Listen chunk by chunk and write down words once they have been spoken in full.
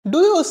Do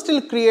you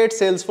still create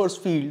Salesforce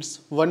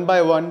fields one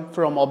by one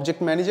from Object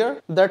Manager?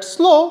 That's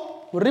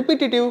slow,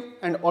 repetitive,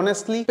 and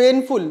honestly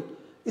painful,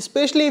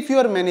 especially if you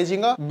are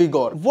managing a big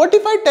org. What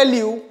if I tell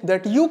you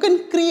that you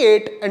can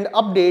create and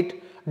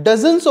update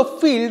dozens of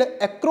fields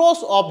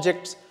across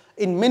objects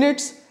in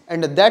minutes,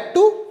 and that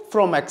too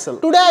from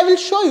Excel? Today I will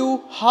show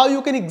you how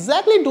you can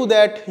exactly do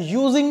that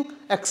using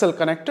Excel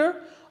Connector,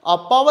 a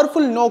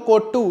powerful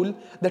no-code tool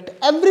that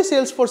every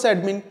Salesforce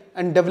admin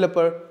and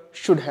developer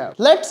should have.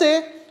 Let's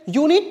say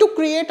you need to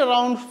create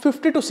around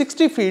 50 to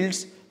 60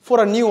 fields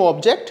for a new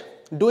object.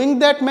 Doing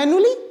that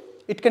manually,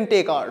 it can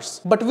take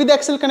hours. But with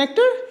Excel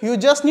Connector, you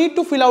just need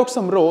to fill out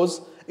some rows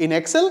in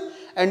Excel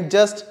and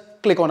just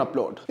click on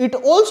upload. It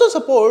also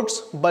supports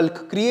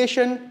bulk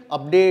creation,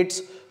 updates,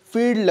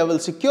 field level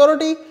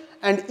security,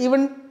 and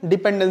even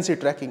dependency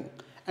tracking.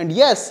 And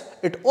yes,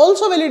 it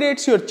also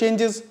validates your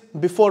changes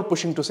before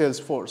pushing to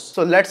Salesforce.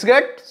 So let's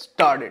get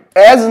started.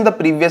 As in the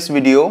previous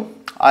video,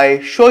 I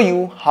show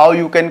you how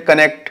you can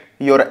connect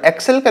your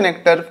Excel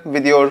connector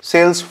with your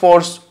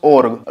Salesforce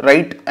org,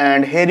 right?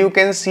 And here you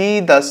can see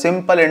the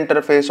simple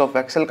interface of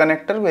Excel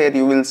connector where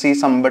you will see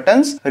some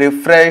buttons: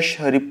 refresh,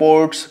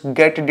 reports,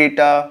 get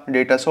data,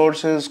 data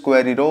sources,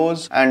 query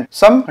rows, and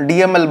some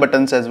DML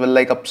buttons as well,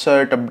 like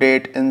upsert,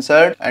 update,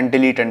 insert, and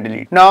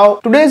delete. Now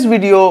today's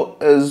video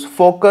is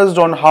focused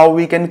on how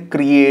we can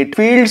create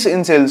fields in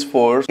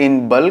Salesforce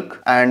in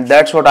bulk, and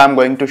that's what I'm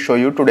going to show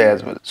you today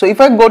as well. So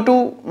if I go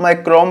to my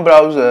Chrome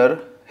browser,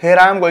 here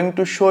I am going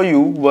to show you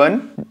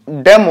one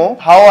demo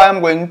how I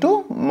am going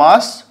to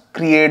mass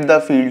create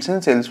the fields in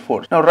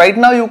Salesforce. Now right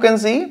now you can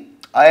see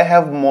I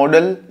have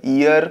model,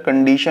 year,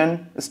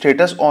 condition,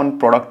 status on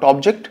product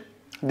object.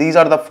 These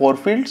are the 4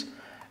 fields,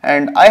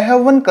 and I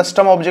have one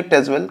custom object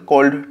as well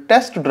called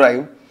test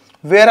drive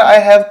where I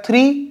have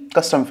 3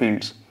 custom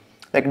fields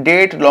like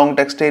date, long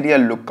text area,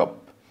 lookup.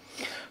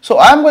 So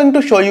I am going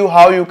to show you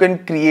how you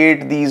can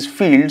create these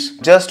fields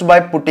just by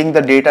putting the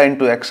data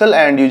into Excel,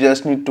 and you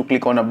just need to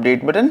click on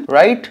update button,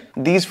 right?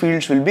 These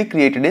fields will be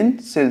created in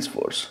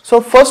Salesforce. So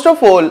first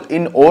of all,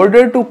 in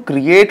order to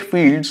create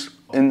fields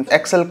in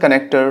Excel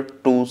connector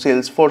to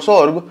Salesforce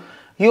org,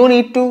 you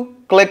need to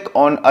click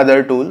on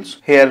other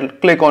tools. Here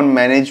click on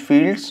manage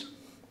fields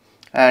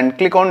and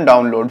click on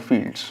download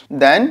fields.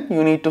 Then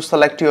you need to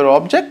select your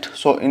object.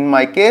 So in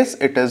my case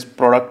it is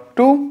product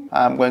 2.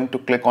 I am going to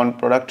click on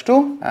product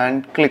 2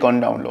 and click on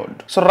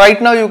download. So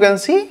right now you can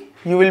see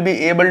you will be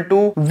able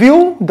to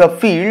view the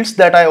fields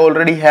that I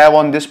already have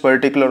on this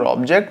particular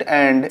object,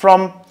 and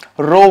from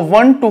row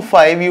 1 to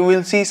 5 you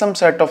will see some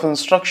set of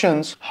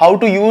instructions how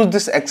to use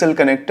this Excel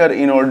connector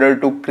in order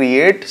to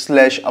create /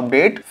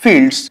 update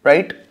fields,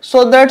 right?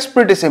 So that's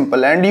pretty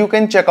simple, and you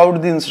can check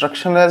out the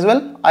instruction as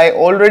well. I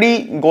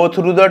already go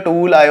through the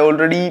tool. I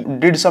already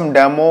did some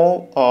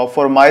demo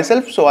for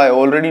myself, so I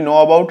already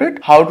know about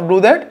it, how to do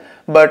that.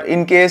 But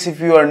in case if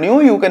you are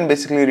new, you can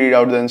basically read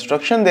out the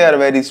instruction. They are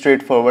very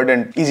straightforward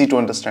and easy to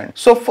understand.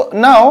 So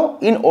now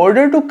in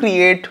order to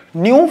create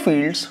new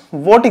fields,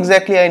 what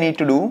exactly I need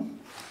to do?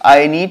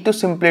 I need to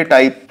simply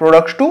type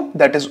product 2,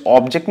 that is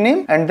object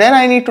name, and then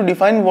I need to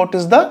define what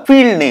is the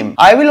field name.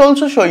 I will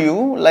also show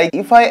you, like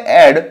if I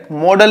add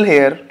model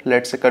here,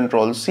 let's say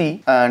Control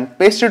C and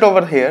paste it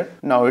over here.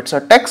 Now it's a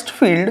text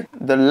field,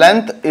 the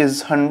length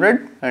is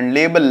 100 and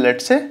label,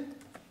 let's say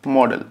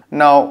model.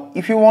 Now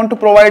if you want to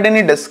provide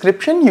any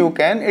description, you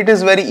can. It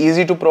is very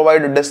easy to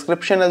provide a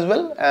description as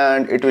well,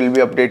 and it will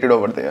be updated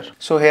over there.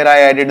 So here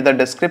I added the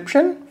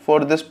description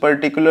for this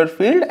particular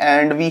field,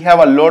 and we have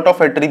a lot of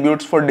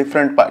attributes for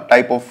different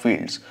type of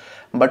fields,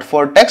 but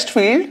for text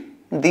field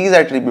these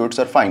attributes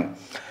are fine.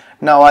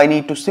 Now I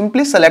need to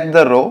simply select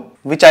the row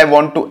which I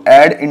want to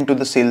add into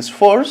the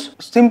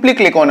Salesforce. Simply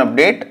click on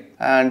update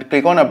and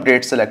click on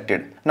update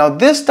selected. Now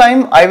this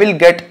time I will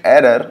get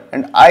error,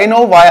 and I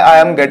know why I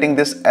am getting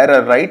this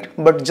error, right?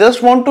 But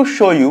just want to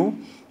show you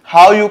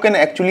how you can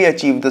actually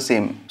achieve the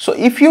same. So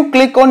if you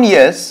click on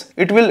yes,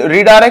 it will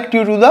redirect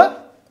you to the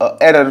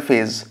error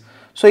phase.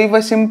 So if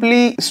I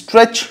simply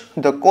stretch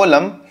the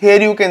column,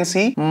 here you can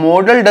see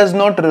model does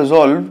not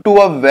resolve to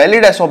a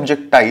valid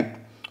object type.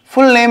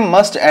 Full name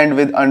must end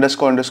with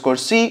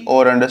 __c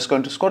or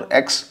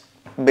 __x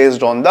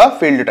based on the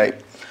field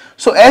type.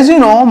 So as you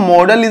know,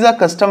 model is a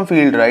custom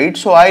field, right?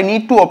 So I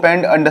need to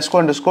append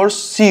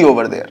 __c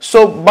over there.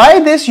 So by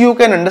this you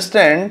can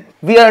understand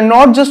we are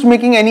not just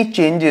making any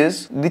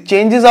changes, the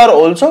changes are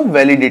also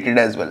validated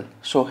as well.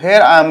 So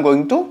here I am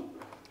going to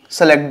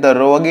select the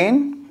row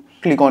again,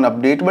 click on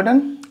update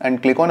button and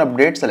click on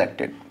update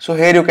selected. So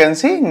here you can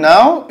see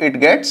now it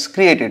gets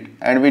created,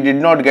 and we did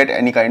not get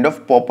any kind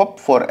of pop-up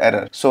for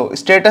error. So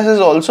status is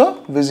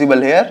also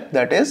visible here,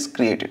 that is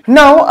created.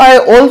 Now I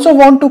also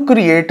want to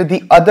create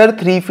the other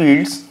 3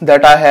 fields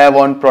that I have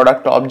on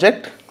product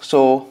object.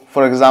 So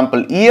for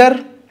example,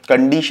 year,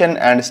 condition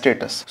and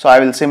status. So I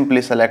will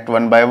simply select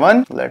one by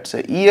one. Let's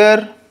say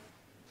year,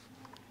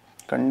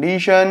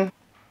 condition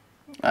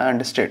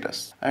and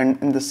status. And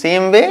in the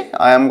same way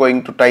I am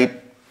going to type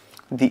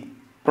the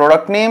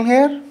product name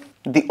here,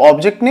 the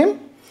object name,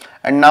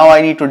 and now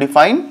I need to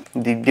define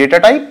the data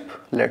type,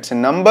 let's say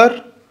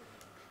number,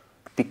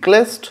 pick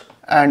list,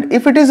 and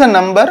if it is a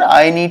number,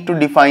 I need to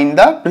define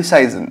the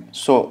precision.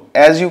 So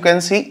as you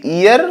can see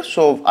year,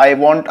 so I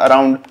want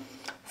around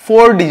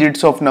 4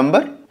 digits of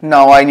number.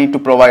 Now I need to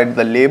provide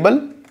the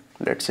label,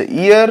 let's say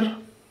year,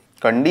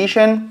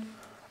 condition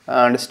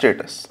and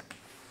status.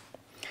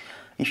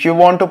 If you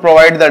want to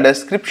provide the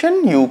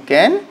description, you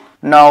can.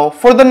 Now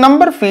for the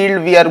number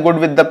field, we are good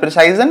with the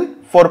precision.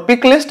 For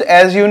pick list,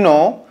 as you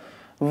know,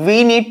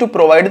 we need to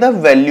provide the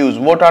values.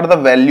 What are the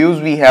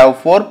values we have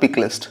for pick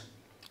list?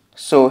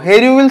 So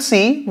here you will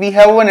see we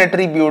have an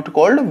attribute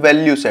called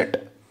value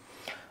set,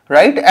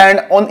 right?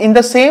 And in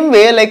the same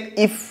way, like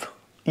if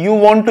you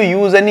want to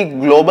use any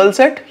global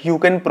set, you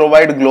can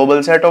provide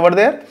global set over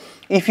there.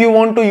 If you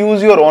want to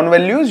use your own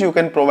values, you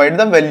can provide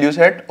the value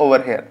set over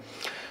here.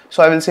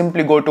 So I will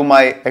simply go to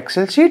my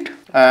Excel sheet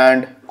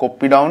and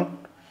copy down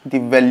the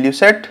value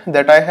set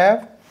that I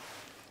have,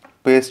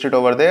 paste it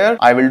over there.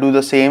 I will do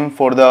the same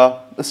for the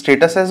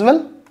status as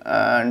well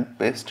and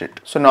paste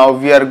it. So now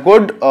we are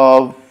good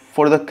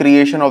for the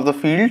creation of the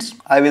fields.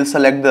 I will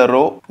select the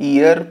row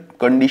year,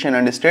 condition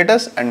and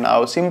status, and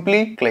now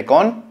simply click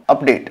on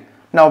update.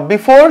 Now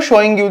before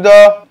showing you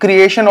the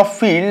creation of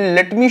field,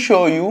 let me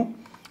show you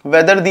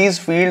whether these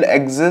fields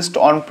exist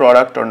on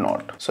product or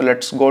not. So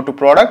let's go to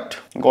product,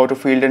 go to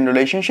field and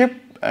relationship,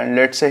 and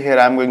let's say here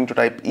I'm going to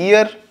type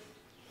year.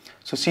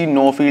 So see,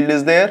 no field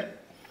is there.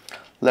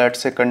 Let's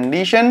say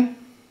condition,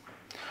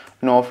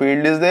 no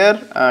field is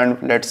there,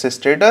 and let's say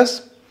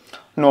status,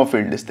 no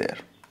field is there.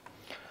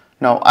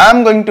 Now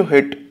I'm going to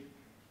hit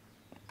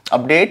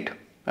update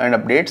and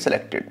update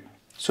selected.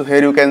 So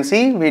here you can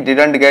see we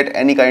didn't get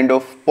any kind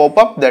of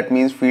pop-up. That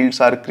means fields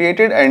are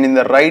created, and in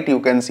the right you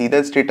can see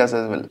the status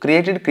as well.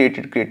 Created,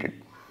 created, created.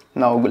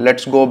 Now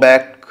let's go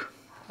back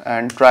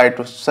and try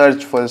to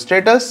search for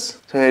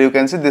status. So here you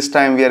can see this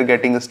time we are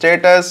getting a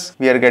status,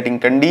 we are getting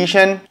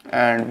condition,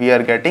 and we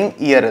are getting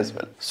year as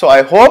well. So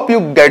I hope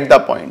you get the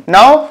point.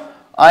 Now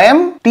I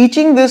am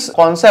teaching this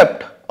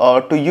concept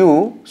to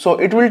you, so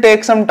it will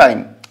take some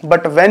time.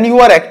 But when you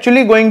are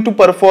actually going to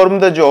perform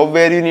the job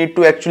where you need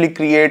to actually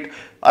create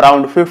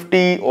around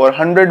 50 or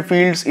 100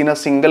 fields in a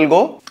single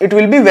go, it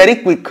will be very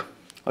quick,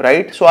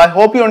 right? So I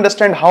hope you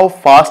understand how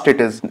fast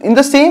it is. In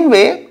the same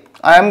way,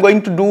 I am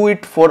going to do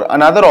it for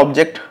another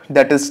object,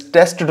 that is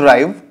test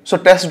drive. So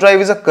test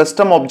drive is a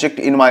custom object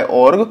in my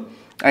org,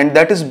 and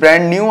that is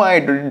brand new. I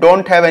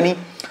don't have any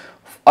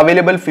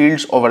available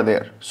fields over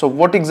there. So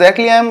what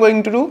exactly I am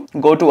going to do?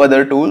 Go to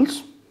other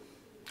tools,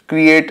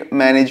 create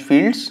manage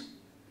fields,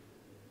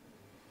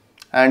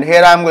 and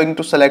here I am going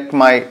to select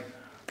my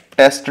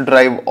test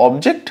drive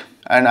object,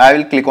 and I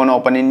will click on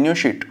open in new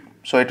sheet.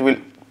 So it will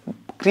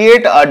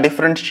create a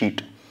different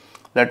sheet.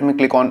 Let me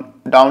click on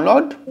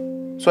download.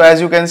 So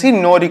as you can see,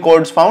 no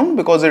records found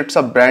because it's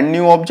a brand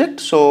new object.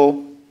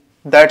 So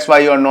that's why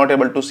you are not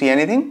able to see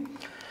anything.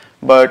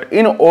 But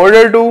in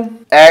order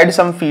to add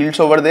some fields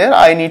over there,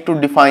 I need to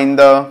define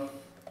the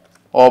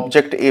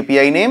object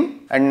API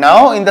name. And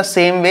now in the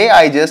same way,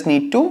 I just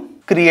need to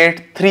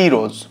create 3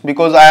 rows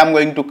because I am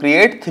going to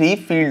create 3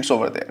 fields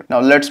over there.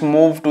 Now let's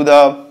move to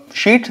the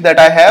sheet that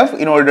I have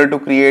in order to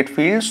create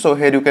fields. So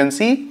here you can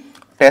see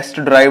test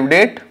drive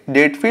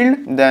date field,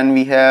 then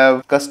we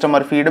have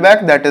customer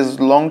feedback, that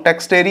is long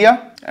text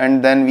area,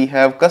 and then we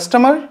have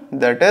customer,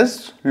 that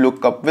is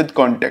lookup with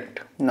contact.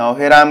 Now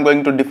here I am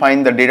going to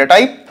define the data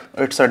type.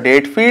 It's a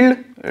date field,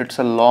 it's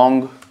a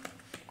long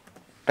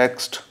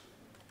text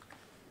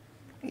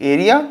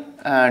area,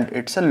 and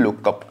it's a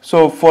lookup.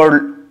 So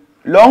for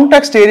long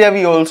text area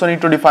we also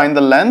need to define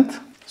the length,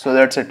 so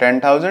let's say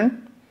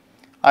 10,000.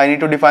 I need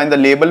to define the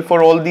label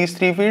for all these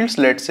 3 fields.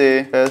 Let's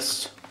say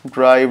test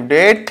drive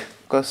date,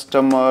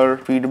 customer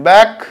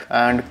feedback,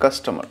 and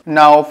customer.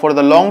 Now for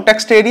the long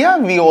text area,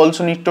 we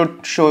also need to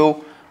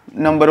show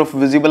number of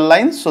visible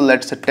lines. So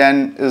let's say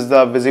 10 is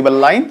the visible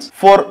lines.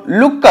 For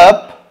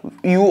lookup,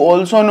 you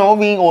also know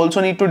we also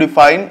need to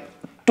define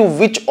to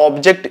which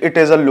object it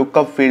is a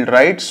lookup field,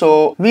 right?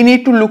 So we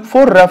need to look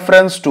for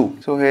reference to.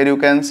 So here you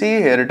can see,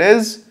 here it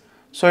is.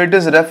 So it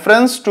is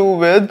reference to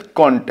with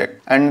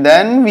contact, and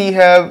then we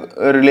have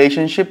a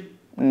relationship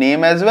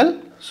name as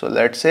well. So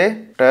let's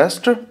say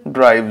test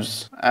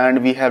drives,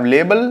 and we have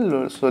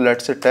label. So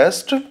let's say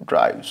test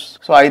drives.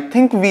 So I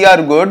think we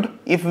are good.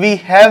 If we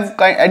have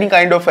any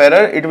kind of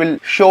error, it will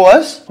show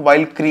us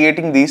while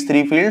creating these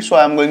 3 fields. So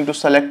I'm going to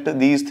select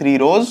these 3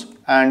 rows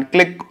and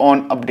click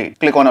on update.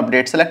 Click on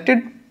update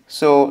selected.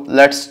 So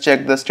let's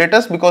check the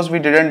status because we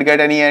didn't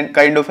get any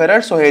kind of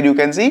error. So here you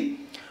can see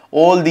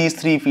all these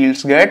 3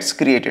 fields gets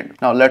created.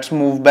 Now let's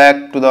move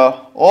back to the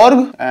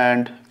org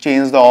and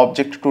change the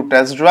object to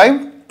test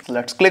drive.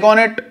 Let's click on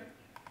it,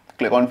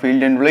 click on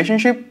field and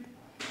relationship.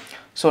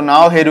 So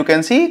now here you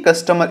can see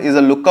customer is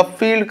a lookup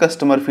field,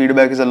 customer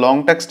feedback is a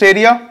long text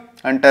area,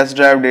 and test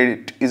drive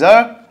date is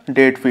a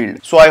date field.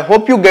 So I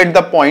hope you get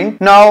the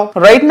point. Now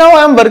right now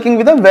I am working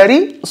with a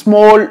very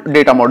small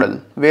data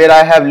model where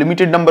I have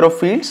limited number of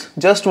fields.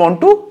 Just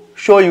want to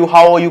show you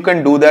how you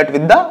can do that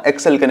with the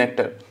Excel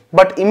connector.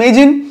 But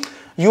imagine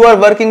you are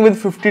working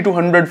with 50 to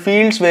 100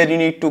 fields where you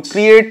need to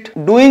create.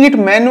 Doing it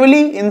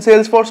manually in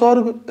Salesforce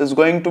org is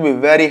going to be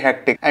very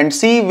hectic. And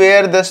see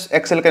where this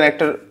Excel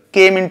connector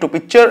came into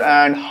picture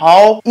and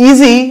how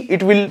easy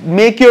it will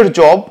make your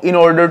job in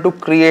order to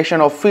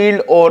creation of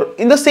field, or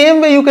in the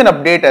same way you can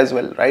update as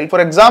well, right? For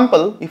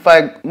example, if I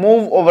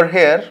move over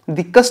here,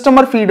 the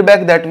customer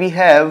feedback that we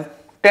have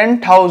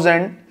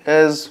 10,000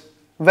 is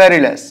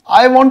very less.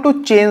 I want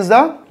to change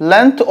the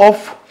length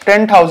of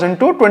 10,000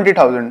 to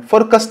 20,000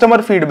 for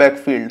customer feedback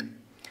field.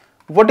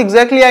 What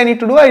exactly I need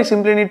to do? I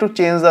simply need to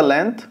change the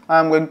length. I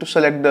am going to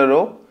select the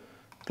row,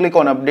 click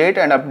on update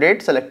and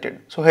update selected.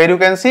 So here you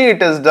can see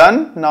it is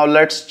done. Now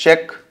let's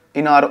check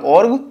in our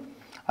org.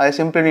 I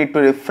simply need to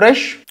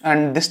refresh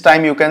and this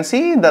time you can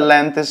see the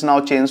length is now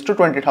changed to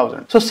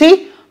 20,000. So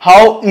see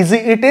how easy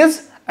it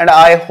is, and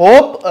I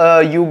hope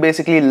you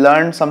basically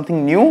learned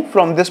something new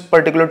from this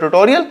particular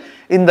tutorial.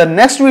 In the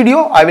next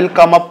video, I will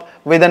come up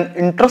with an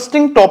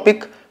interesting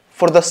topic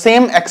for the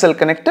same Excel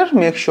connector.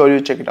 Make sure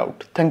you check it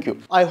out. Thank you.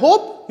 I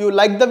hope you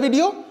liked the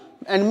video.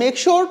 And make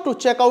sure to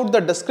check out the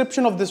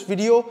description of this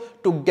video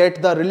to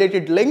get the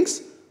related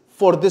links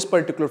for this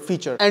particular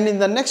feature. And in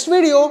the next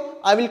video,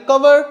 I will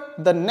cover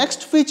the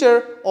next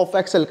feature of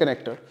Excel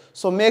connector.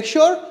 So make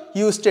sure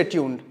you stay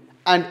tuned.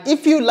 And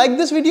if you like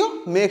this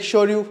video, make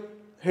sure you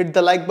hit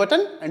the like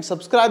button and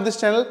subscribe this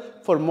channel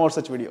for more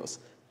such videos.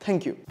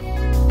 Thank you.